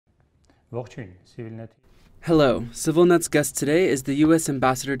Ողջույն, CivilNet. Hello, CivilNet's guest today is the U.S.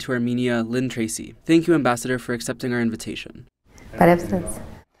 Ambassador to Armenia, Lynne Tracy. Thank you, Ambassador, for accepting our invitation.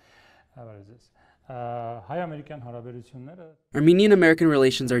 Armenian-American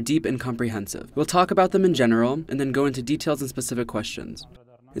relations are deep and comprehensive. We'll talk about them in general and then go into details and specific questions.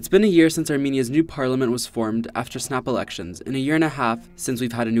 It's been a year since Armenia's new parliament was formed after snap elections, and a year and a half since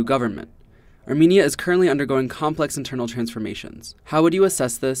we've had a new government. Armenia is currently undergoing complex internal transformations. How would you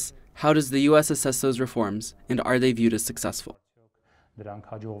assess this? How does the U.S. assess those reforms, and are they viewed as successful?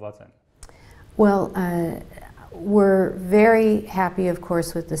 Well, we're very happy, of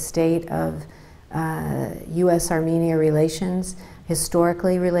course, with the state of U.S.-Armenia relations.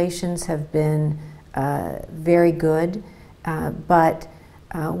 Historically, relations have been very good, but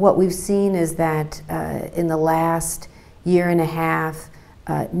what we've seen is that in the last year and a half,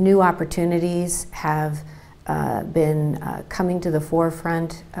 new opportunities have been coming to the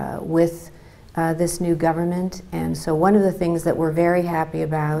forefront with this new government. And so one of the things that we're very happy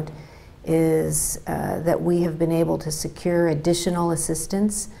about is that we have been able to secure additional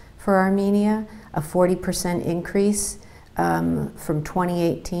assistance for Armenia, a 40% increase from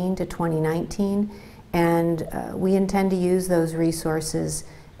 2018 to 2019. And we intend to use those resources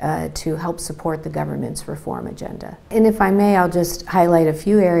to help support the government's reform agenda. And if I may, I'll just highlight a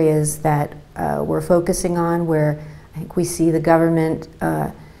few areas that we're focusing on where I think we see the government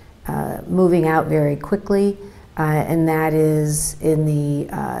moving out very quickly, and that is in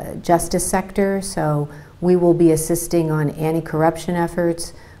the justice sector. So we will be assisting on anti-corruption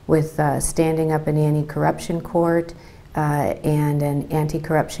efforts with standing up an anti-corruption court and an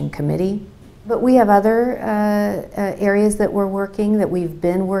anti-corruption committee. But we have other areas that we've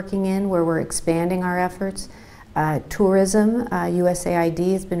been working in, where we're expanding our efforts. Tourism,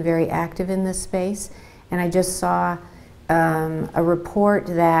 USAID has been very active in this space, and I just saw a report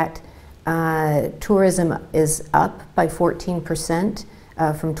that tourism is up by 14%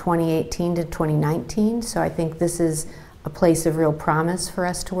 from 2018 to 2019, so I think this is a place of real promise for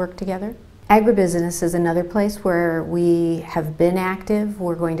us to work together. Agribusiness is another place where we have been active.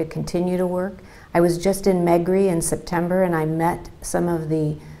 We're going to continue to work. I was just in Megri in September, and I met some of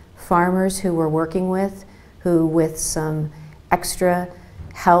the farmers who we're working with, who with some extra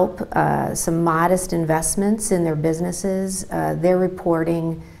help, some modest investments in their businesses, they're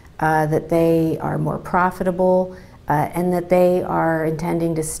reporting that they are more profitable and that they are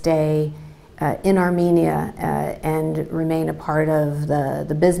intending to stay in Armenia and remain a part of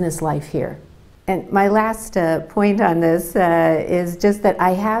the business life here. And my last point on this is just that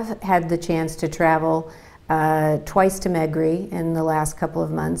I have had the chance to travel twice to Megri in the last couple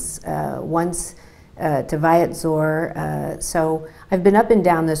of months, once to Vayat Zor. So I've been up and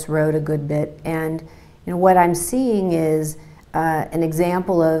down this road a good bit, and what I'm seeing is an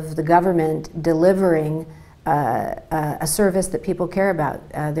example of the government delivering a service that people care about.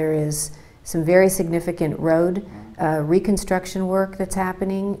 There is some very significant road reconstruction work that's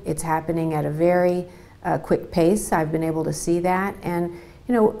happening. It's happening at a very quick pace. I've been able to see that. And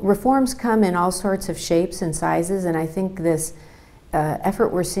reforms come in all sorts of shapes and sizes, and I think this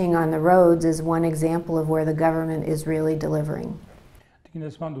effort we're seeing on the roads is one example of where the government is really delivering.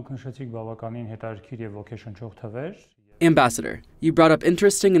 Ambassador, you brought up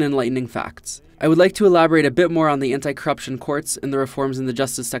interesting and enlightening facts. I would like to elaborate a bit more on the anti-corruption courts and the reforms in the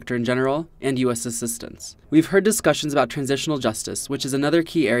justice sector in general, and U.S. assistance. We've heard discussions about transitional justice, which is another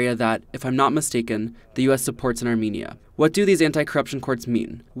key area that, if I'm not mistaken, the U.S. supports in Armenia. What do these anti-corruption courts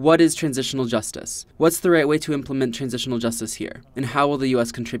mean? What is transitional justice? What's the right way to implement transitional justice here? And how will the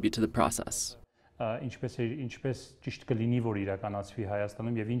U.S. contribute to the process? Ինչպես ճիշտ կլինի, որ իրականացվի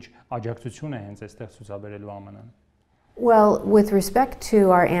Հայաստանում եւ ինչ աջակցություն է հենց այստեղ ցուցաբերելու ԱՄՆ-ն? Well, with respect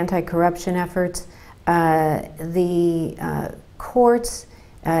to our anti-corruption efforts, the courts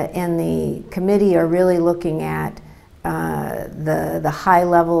and the committee are really looking at the high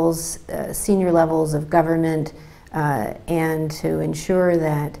levels, senior levels of government, and to ensure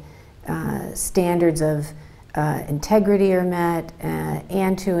that standards of integrity are met,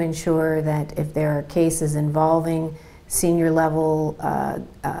 and to ensure that if there are cases involving senior level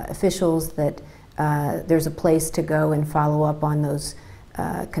officials, that there's a place to go and follow up on those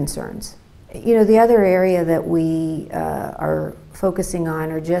concerns. The other area that we are focusing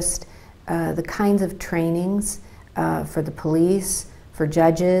on are just the kinds of trainings for the police, for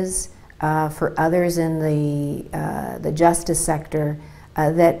judges, for others in the justice sector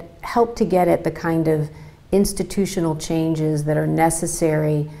that help to get at the kind of institutional changes that are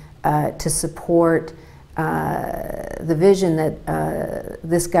necessary to support the vision that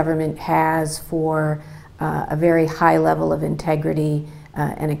this government has for a very high level of integrity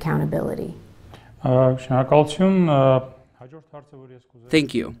and accountability.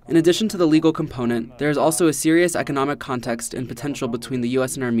 Thank you. In addition to the legal component, there is also a serious economic context and potential between the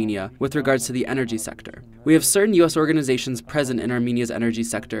U.S. and Armenia with regards to the energy sector. We have certain U.S. organizations present in Armenia's energy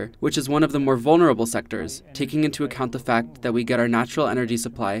sector, which is one of the more vulnerable sectors, taking into account the fact that we get our natural energy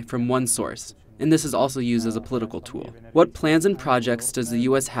supply from one source, and this is also used as a political tool. What plans and projects does the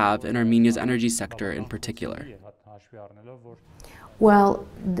U.S. have in Armenia's energy sector in particular? Well,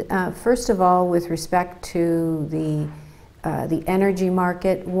 first of all, with respect to the energy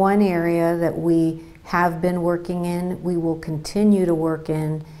market, one area that we have been working in, we will continue to work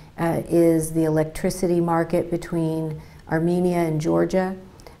in, is the electricity market between Armenia and Georgia.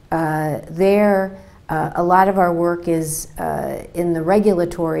 There, a lot of our work is in the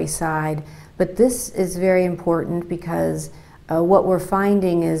regulatory side, but this is very important because what we're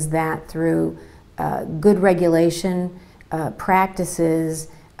finding is that through good regulation practices,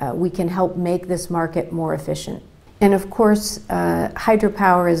 we can help make this market more efficient. And of course,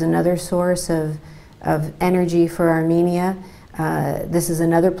 hydropower is another source of energy for Armenia. This is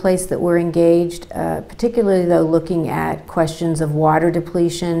another place that we're engaged, particularly though looking at questions of water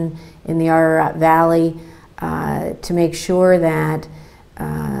depletion in the Ararat Valley to make sure that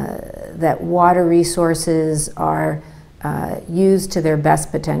that water resources are used to their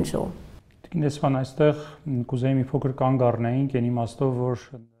best potential.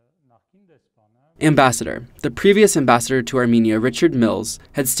 Ambassador, the previous ambassador to Armenia, Richard Mills,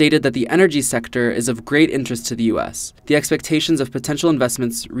 had stated that the energy sector is of great interest to the U.S., the expectations of potential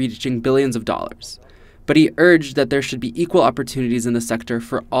investments reaching billions of dollars. But he urged that there should be equal opportunities in the sector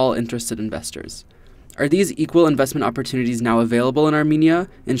for all interested investors. Are these equal investment opportunities now available in Armenia,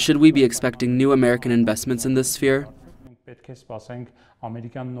 and should we be expecting new American investments in this sphere?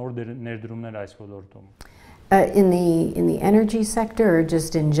 In the energy sector, or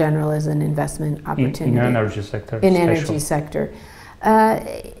just in general as an investment opportunity? In energy sector. In energy sector.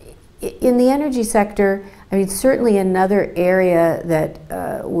 In the energy sector, I mean, certainly another area that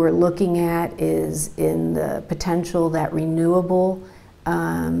we're looking at is in the potential that renewable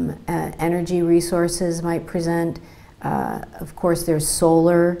energy resources might present. Of course, there's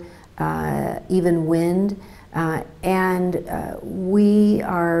solar, even wind, and we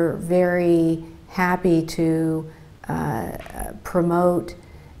are very happy to promote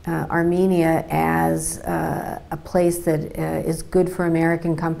Armenia as a place that is good for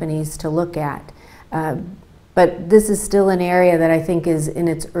American companies to look at. But this is still an area that I think is in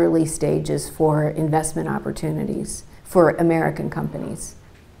its early stages for investment opportunities for American companies.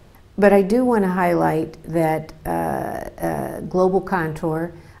 But I do want to highlight that Global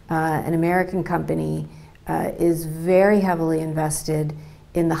Contour, an American company, is very heavily invested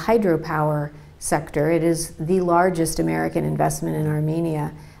in the hydropower sector. It is the largest American investment in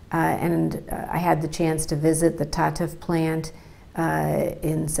Armenia, and I had the chance to visit the Tatov plant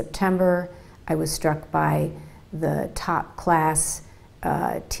in September. I was struck by the top class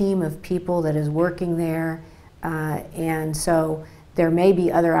team of people that is working there, and so there may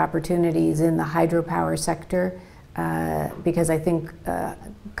be other opportunities in the hydropower sector because I think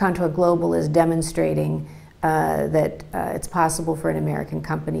Contour Global is demonstrating that it's possible for an American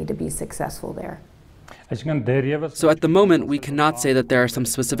company to be successful there. So at the moment, we cannot say that there are some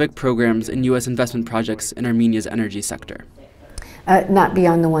specific programs in U.S. investment projects in Armenia's energy sector. Not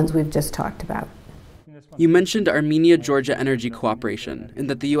beyond the ones we've just talked about. You mentioned Armenia-Georgia energy cooperation and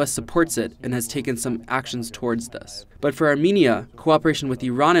that the U.S. supports it and has taken some actions towards this. But for Armenia, cooperation with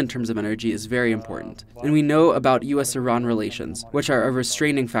Iran in terms of energy is very important. And we know about U.S.-Iran relations, which are a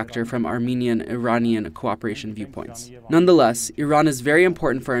restraining factor from Armenian-Iranian cooperation viewpoints. Nonetheless, Iran is very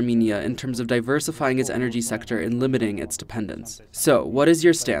important for Armenia in terms of diversifying its energy sector and limiting its dependence. So, what is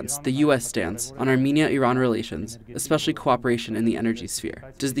your stance, the U.S. stance, on Armenia-Iran relations, especially cooperation in the energy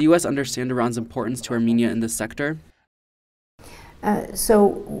sphere? Does the U.S. understand Iran's importance to Armenia in this sector? So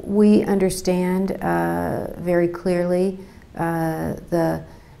we understand very clearly the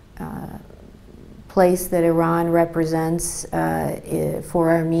place that Iran represents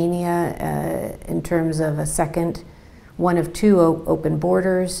for Armenia in terms of a second, one of two open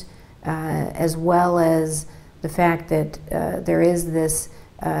borders, as well as the fact that there is this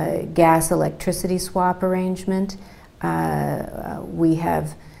gas-electricity swap arrangement. We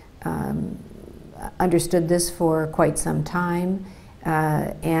have understood this for quite some time,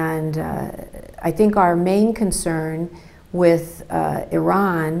 and I think our main concern with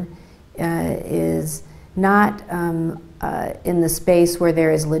Iran is not in the space where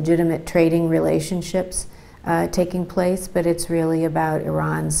there is legitimate trading relationships taking place, but it's really about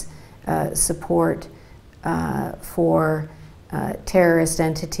Iran's support for terrorist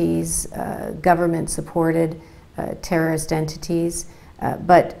entities, government-supported terrorist entities.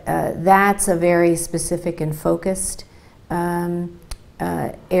 But that's a very specific and focused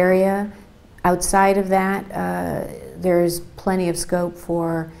area. Outside of that, there's plenty of scope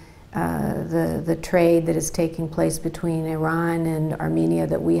for the trade that is taking place between Iran and Armenia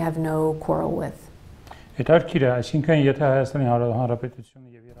that we have no quarrel with.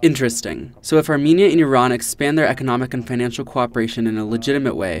 Interesting. So if Armenia and Iran expand their economic and financial cooperation in a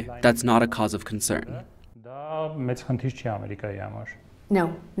legitimate way, that's not a cause of concern.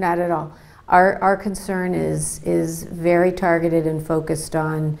 No, not at all. Our concern is very targeted and focused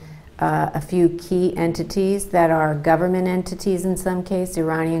on a few key entities that are government entities in some case,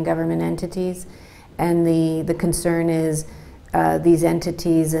 Iranian government entities, and the concern is these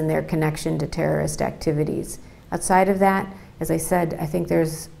entities and their connection to terrorist activities. Outside of that, as I said, I think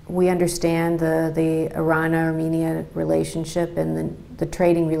we understand the Iran-Armenia relationship and the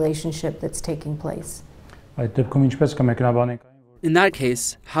trading relationship that's taking place. In that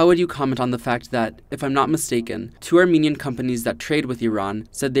case, how would you comment on the fact that, if I'm not mistaken, 2 Armenian companies that trade with Iran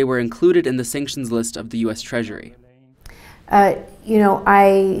said they were included in the sanctions list of the U.S. Treasury? You know,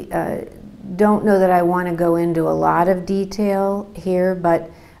 I don't know that I want to go into a lot of detail here, but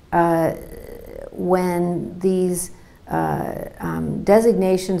when these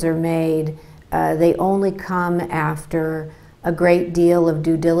designations are made, they only come after a great deal of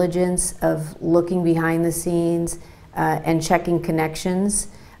due diligence, of looking behind the scenes, and checking connections.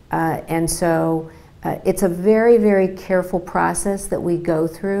 And so it's a very, very careful process that we go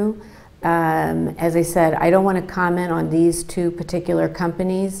through. As I said, I don't want to comment on these 2 particular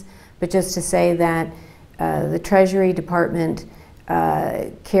companies, but just to say that the Treasury Department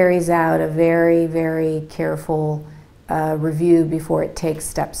carries out a very, very careful review before it takes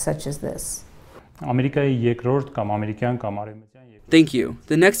steps such as this. Thank you.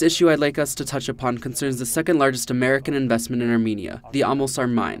 The next issue I'd like us to touch upon concerns the second largest American investment in Armenia, the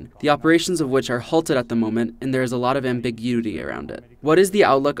Amulsar mine, the operations of which are halted at the moment, and there is a lot of ambiguity around it. What is the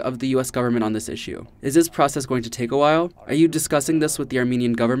outlook of the U.S. government on this issue? Is this process going to take a while? Are you discussing this with the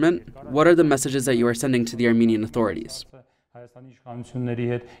Armenian government? What are the messages that you are sending to the Armenian authorities?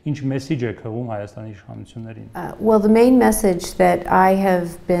 Well, the main message that I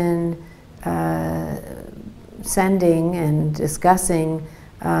have been sending and discussing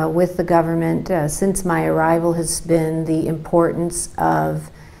with the government since my arrival has been the importance of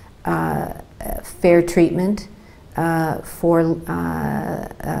fair treatment for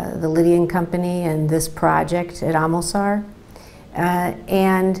the Lydian company and this project at Amulsar,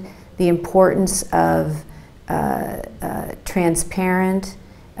 and the importance of transparent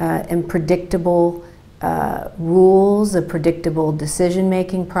and predictable rules, a predictable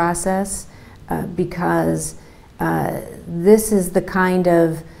decision-making process, because this is the kind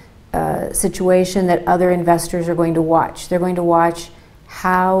of situation that other investors are going to watch. They're going to watch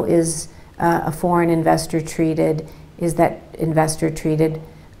how is a foreign investor treated, is that investor treated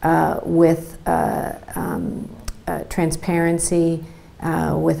with transparency,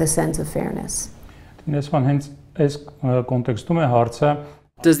 with a sense of fairness. Does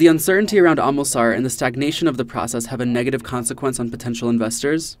the uncertainty around Amulsar and the stagnation of the process have a negative consequence on potential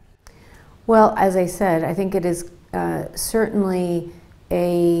investors? Well, as I said, I think it is certainly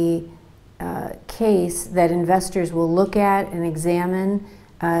a case that investors will look at and examine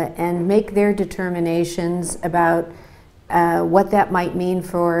and make their determinations about what that might mean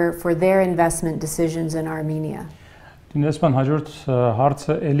for their investment decisions in Armenia. Դինեսման հաջորդ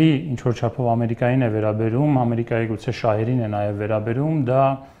հարցը էլի ինչ որ չափով Ամերիկային է վերաբերում, Ամերիկայի գուցե շահերին է նաև վերաբերում, դա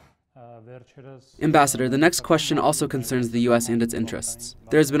Ambassador, the next question also concerns the U.S. and its interests.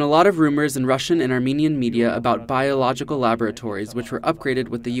 There's been a lot of rumors in Russian and Armenian media about biological laboratories which were upgraded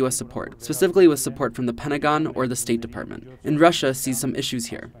with the U.S. support, specifically with support from the Pentagon or the State Department. And Russia sees some issues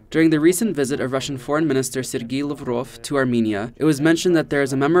here. During the recent visit of Russian Foreign Minister Sergei Lavrov to Armenia, it was mentioned that there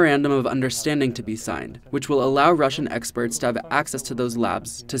is a memorandum of understanding to be signed, which will allow Russian experts to have access to those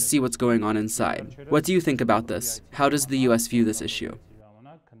labs to see what's going on inside. What do you think about this? How does the U.S. view this issue?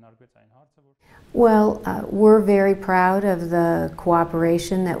 Well, we're very proud of the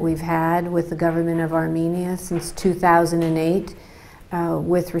cooperation that we've had with the government of Armenia since 2008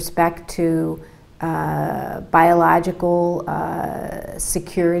 with respect to biological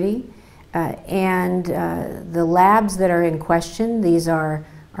security. And the labs that are in question, these are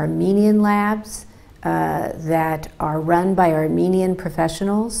Armenian labs that are run by Armenian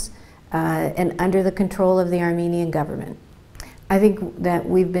professionals and under the control of the Armenian government. I think that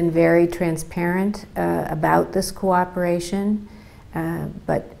we've been very transparent about this cooperation,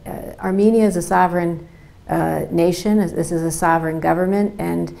 but Armenia is a sovereign nation. This is a sovereign government,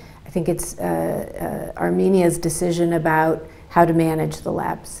 and I think it's Armenia's decision about how to manage the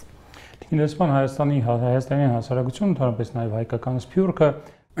labs.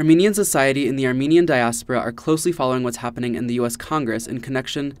 Armenian society and the Armenian diaspora are closely following what's happening in the US Congress in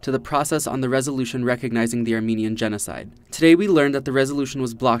connection to the process on the resolution recognizing the Armenian Genocide. Today we learned that the resolution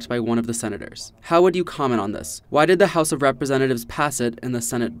was blocked by one of the senators. How would you comment on this? Why did the House of Representatives pass it and the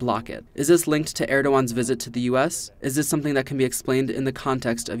Senate block it? Is this linked to Erdogan's visit to the US? Is this something that can be explained in the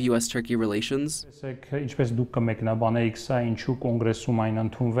context of US-Turkey relations?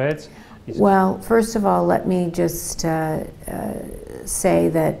 Well, first of all, let me just say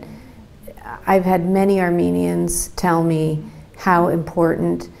that I've had many Armenians tell me how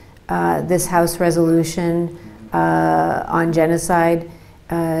important this House resolution on genocide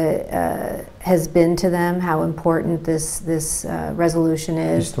has been to them, how important this resolution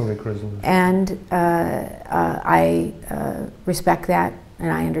is. Historic resolution. And I respect that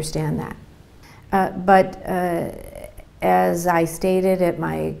and I understand that. But as I stated at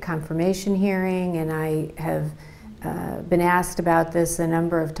my confirmation hearing, and I have been asked about this a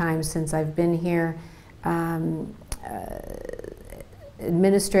number of times since I've been here,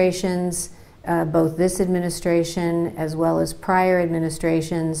 administrations, both this administration as well as prior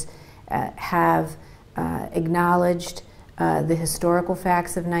administrations, have acknowledged the historical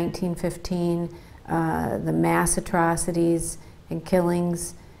facts of 1915, the mass atrocities and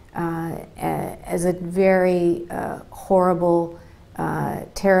killings, as a very horrible,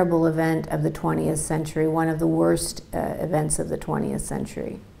 terrible event of the 20th century, one of the worst events of the 20th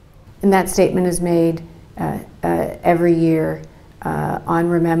century. And that statement is made every year on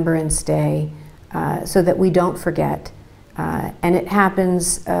Remembrance Day so that we don't forget. And it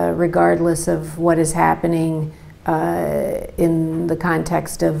happens regardless of what is happening in the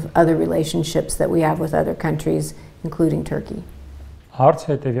context of other relationships that we have with other countries, including Turkey. My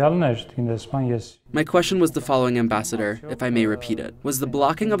question was the following, Ambassador, if I may repeat it. Was the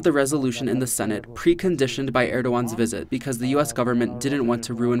blocking of the resolution in the Senate preconditioned by Erdogan's visit because the US government didn't want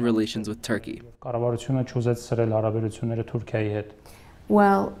to ruin relations with Turkey?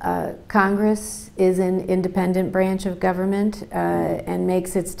 Well, Congress is an independent branch of government and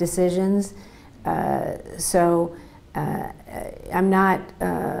makes its decisions. So I'm not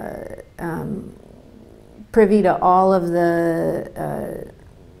privy to all of the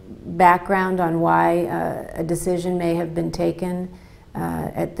background on why a decision may have been taken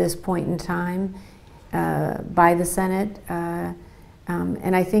at this point in time by the Senate.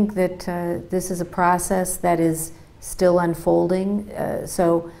 And I think that this is a process that is still unfolding.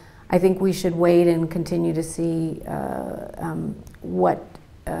 So I think we should wait and continue to see what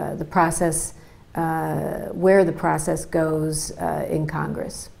the process, where the process goes in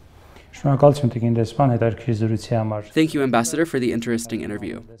Congress. Thank you, Ambassador, for the interesting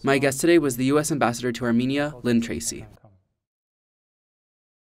interview. My guest today was the U.S. Ambassador to Armenia, Lynne Tracy.